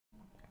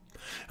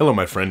Hello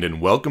my friend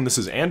and welcome. This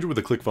is Andrew with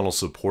the ClickFunnels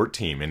support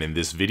team, and in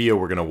this video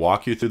we're going to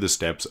walk you through the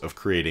steps of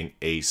creating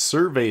a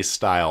survey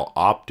style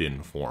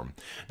opt-in form.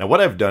 Now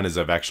what I've done is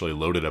I've actually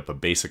loaded up a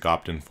basic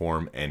opt-in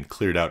form and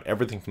cleared out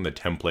everything from the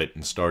template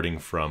and starting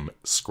from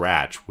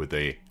scratch with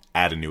a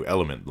add a new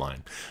element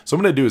line. So what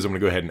I'm going to do is I'm going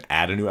to go ahead and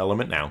add a new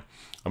element now.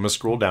 I'm going to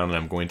scroll down and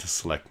I'm going to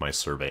select my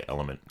survey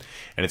element.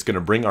 And it's going to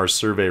bring our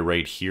survey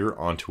right here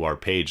onto our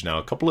page. Now,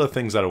 a couple of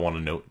things that I want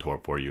to note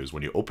for you is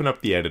when you open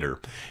up the editor,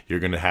 you're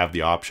going to have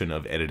the option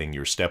of editing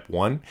your step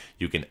one.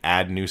 You can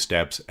add new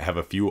steps, have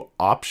a few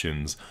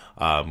options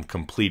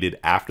completed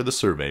after the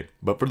survey.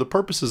 But for the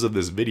purposes of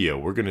this video,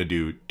 we're going to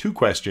do 2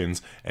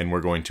 questions and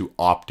we're going to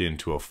opt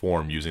into a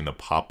form using the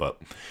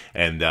pop-up.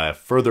 And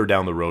further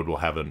down the road, we'll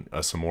have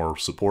some more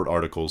support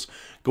articles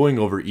going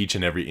over each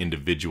and every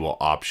individual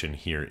option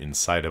here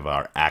inside of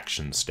our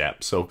action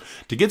step. So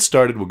to get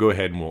started, we'll go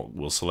ahead and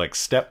we'll select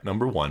step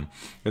number 1.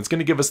 It's going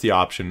to give us the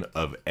option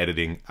of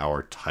editing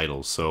our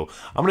titles. So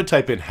I'm going to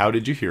type in, how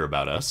did you hear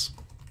about us?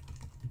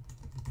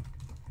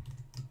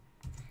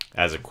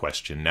 As a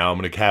question. Now I'm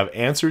going to have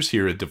answers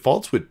here. It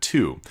defaults with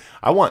 2.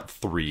 I want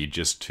 3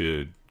 just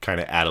to kind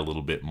of add a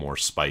little bit more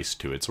spice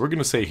to it. So we're going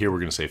to say here, we're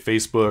going to say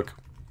Facebook.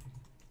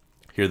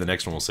 Here the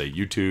next one will say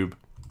YouTube.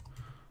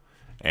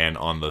 And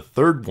on the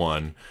third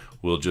one,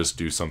 we'll just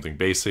do something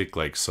basic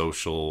like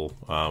social,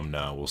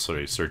 no, we'll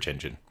say search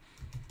engine.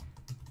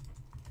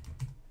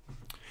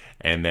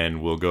 And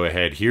then we'll go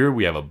ahead here.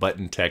 We have a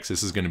button text.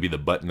 This is going to be the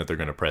button that they're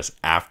going to press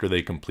after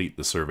they complete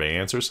the survey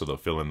answer. So they'll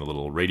fill in the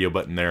little radio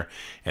button there.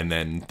 And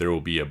then there will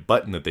be a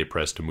button that they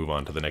press to move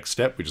on to the next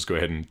step. We just go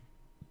ahead and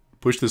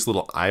push this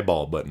little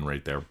eyeball button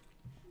right there.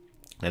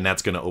 And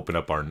that's going to open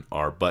up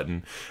our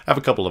button. I have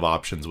a couple of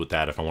options with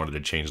that. If I wanted to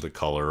change the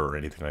color or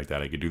anything like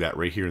that, I could do that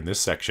right here in this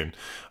section.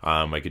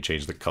 I could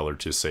change the color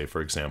to, say,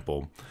 for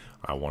example,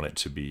 I want it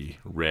to be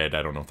red.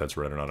 I don't know if that's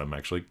red or not. I'm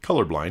actually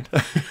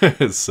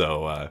colorblind.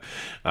 So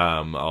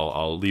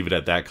I'll leave it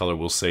at that color.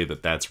 We'll say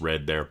that that's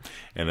red there.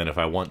 And then if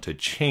I want to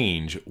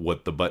change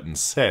what the button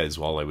says,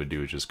 all I would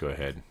do is just go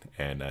ahead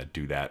and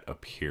do that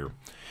up here.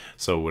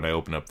 So when I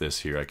open up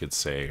this here, I could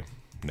say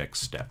next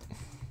step.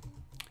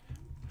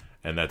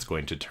 And that's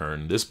going to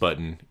turn this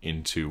button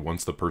into,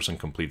 once the person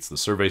completes the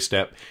survey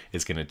step,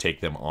 it's going to take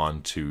them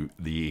on to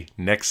the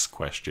next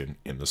question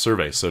in the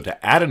survey. So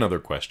to add another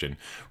question,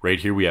 right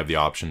here we have the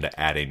option to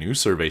add a new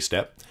survey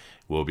step.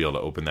 We'll be able to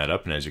open that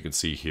up, and as you can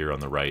see here on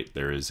the right,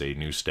 there is a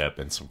new step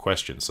and some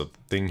questions. So the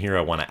thing here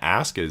I want to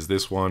ask is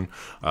this one,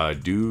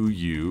 do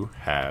you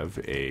have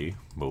a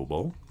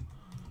mobile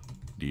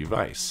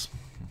device?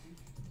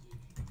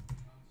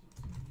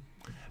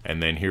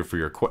 And then here for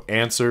your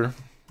answer,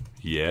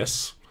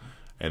 yes.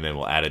 And then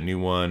we'll add a new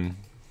one.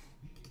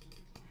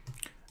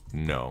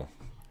 No.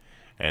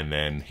 And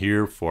then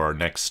here for our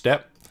next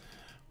step,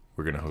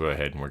 we're going to go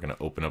ahead and we're going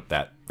to open up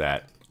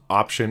that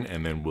option,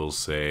 and then we'll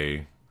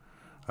say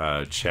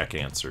check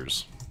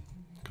answers.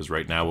 Because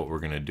right now what we're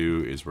going to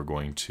do is we're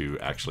going to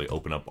actually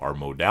open up our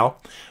modal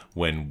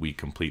when we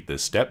complete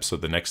this step. So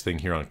the next thing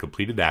here on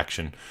completed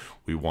action,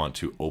 we want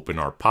to open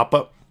our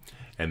pop-up.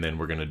 And then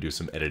we're going to do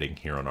some editing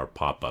here on our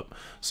pop-up.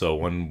 So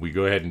when we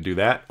go ahead and do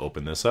that,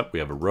 open this up, we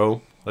have a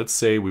row. Let's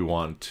say we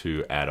want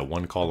to add a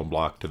 1-column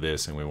block to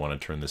this, and we want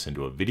to turn this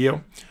into a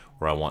video,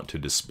 or I want to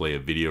display a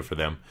video for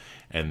them.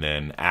 And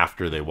then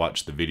after they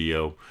watch the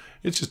video,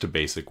 it's just a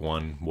basic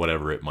one,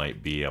 whatever it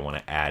might be. I want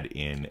to add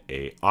in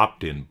a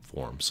opt-in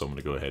form. So I'm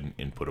going to go ahead and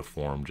input a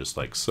form just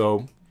like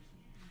so.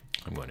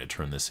 I'm going to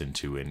turn this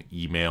into an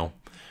email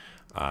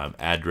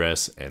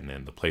address, and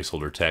then the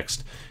placeholder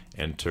text,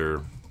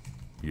 enter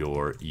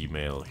your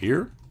email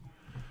here.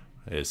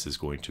 This is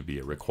going to be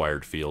a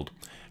required field,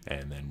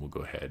 and then we'll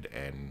go ahead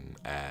and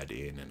add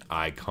in an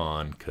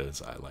icon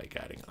because I like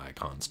adding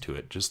icons to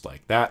it just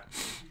like that,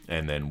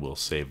 and then we'll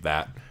save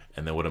that.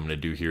 And then what I'm going to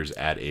do here is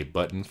add a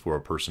button for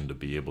a person to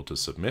be able to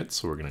submit.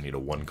 So we're going to need a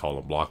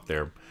 1-column block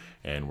there,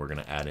 and we're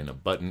going to add in a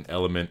button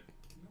element.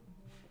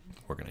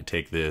 We're going to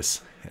take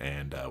this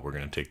and we're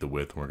going to take the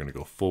width, and we're going to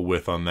go full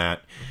width on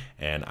that,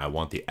 and I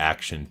want the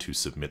action to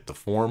submit the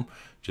form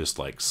just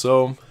like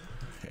so.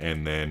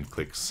 And then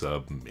click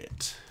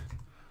submit,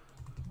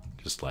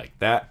 just like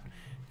that.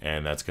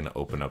 And that's going to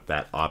open up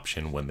that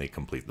option when they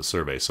complete the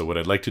survey. So what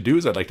I'd like to do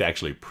is I'd like to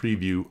actually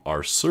preview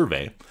our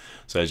survey.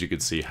 So as you can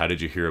see, how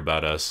did you hear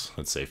about us?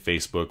 Let's say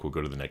Facebook. We'll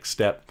go to the next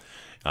step.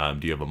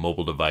 Do you have a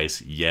mobile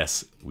device?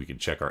 Yes. We can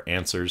check our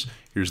answers.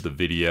 Here's the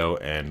video,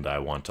 and I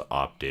want to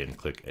opt in.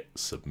 Click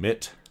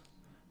submit.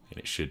 And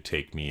it should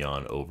take me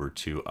on over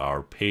to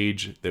our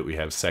page that we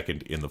have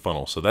second in the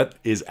funnel. So that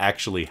is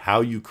actually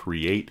how you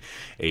create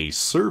a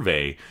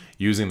survey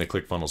using the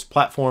ClickFunnels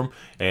platform.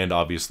 And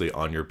obviously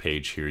on your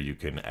page here, you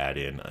can add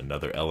in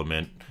another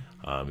element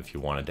if you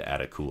wanted to add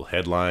a cool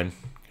headline.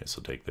 Okay,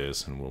 so take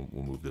this and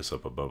we'll move this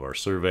up above our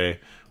survey.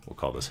 We'll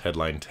call this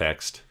headline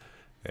text,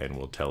 and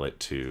we'll tell it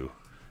to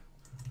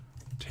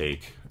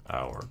take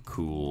our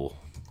cool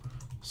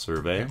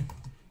survey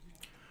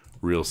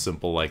Real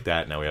simple like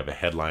that. Now we have a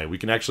headline. We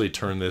can actually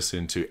turn this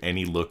into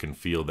any look and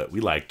feel that we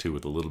like to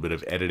with a little bit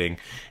of editing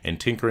and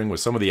tinkering with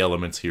some of the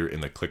elements here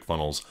in the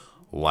ClickFunnels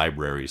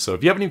library. So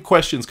if you have any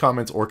questions,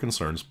 comments, or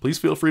concerns, please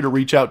feel free to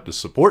reach out to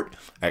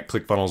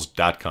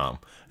support@clickfunnels.com.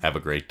 Have a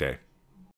great day.